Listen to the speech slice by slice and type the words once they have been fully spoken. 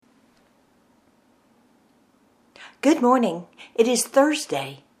Good morning. It is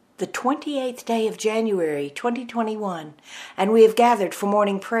Thursday, the 28th day of January, 2021, and we have gathered for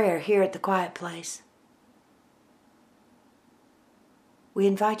morning prayer here at the Quiet Place. We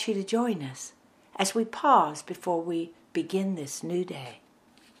invite you to join us as we pause before we begin this new day.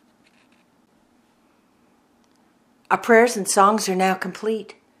 Our prayers and songs are now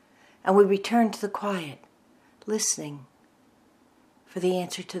complete, and we return to the quiet, listening for the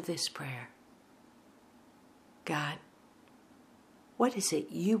answer to this prayer. God, what is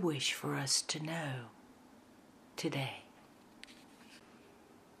it you wish for us to know today?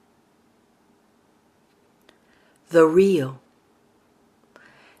 The real,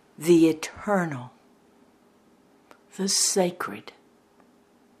 the eternal, the sacred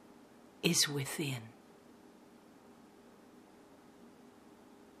is within.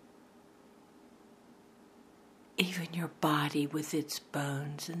 Even your body with its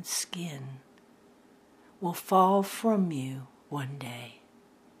bones and skin will fall from you one day.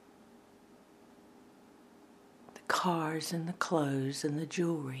 The cars and the clothes and the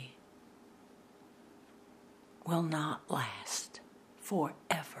jewelry will not last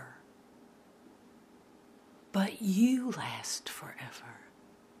forever. But you last forever.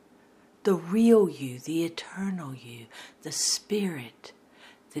 The real you, the eternal you, the spirit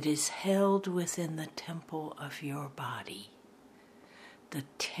that is held within the temple of your body, the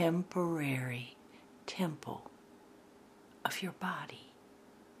temporary temple of your body.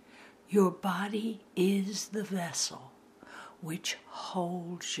 Your body is the vessel which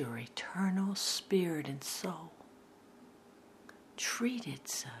holds your eternal spirit and soul. Treat it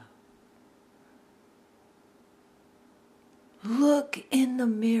so. Look in the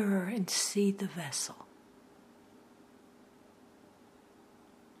mirror and see the vessel.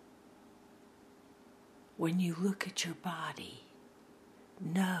 When you look at your body,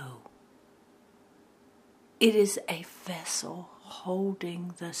 know it is a vessel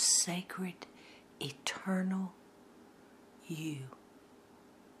holding the sacred, eternal you.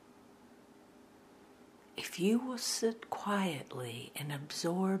 If you will sit quietly and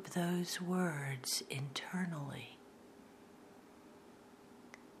absorb those words internally,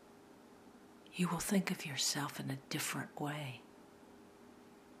 you will think of yourself in a different way.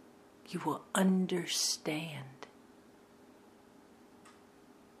 You will understand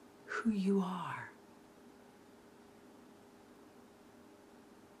who you are.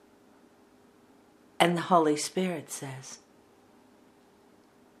 And the Holy Spirit says,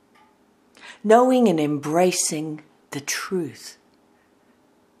 knowing and embracing the truth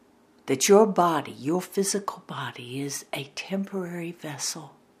that your body, your physical body, is a temporary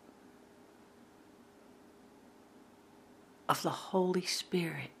vessel of the Holy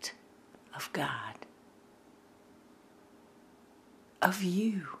Spirit of God, of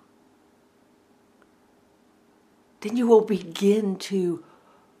you, then you will begin to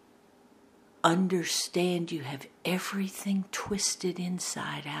understand you have everything twisted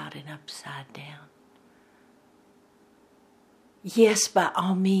inside out and upside down. Yes, by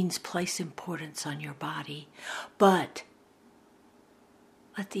all means, place importance on your body, but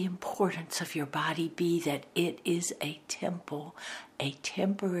let the importance of your body be that it is a temple, a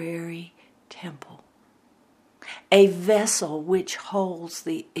temporary temple, a vessel which holds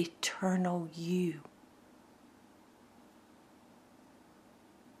the eternal you.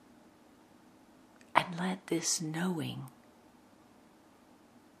 And let this knowing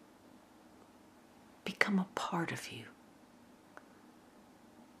become a part of you,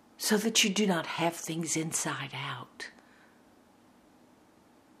 so that you do not have things inside out.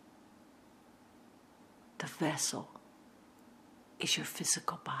 The vessel is your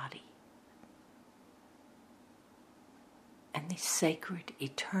physical body. And the sacred,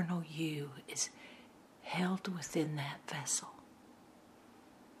 eternal you is held within that vessel.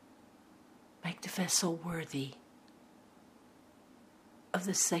 Make the vessel worthy of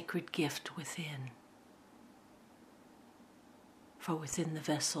the sacred gift within. For within the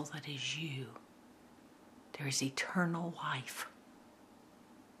vessel that is you, there is eternal life.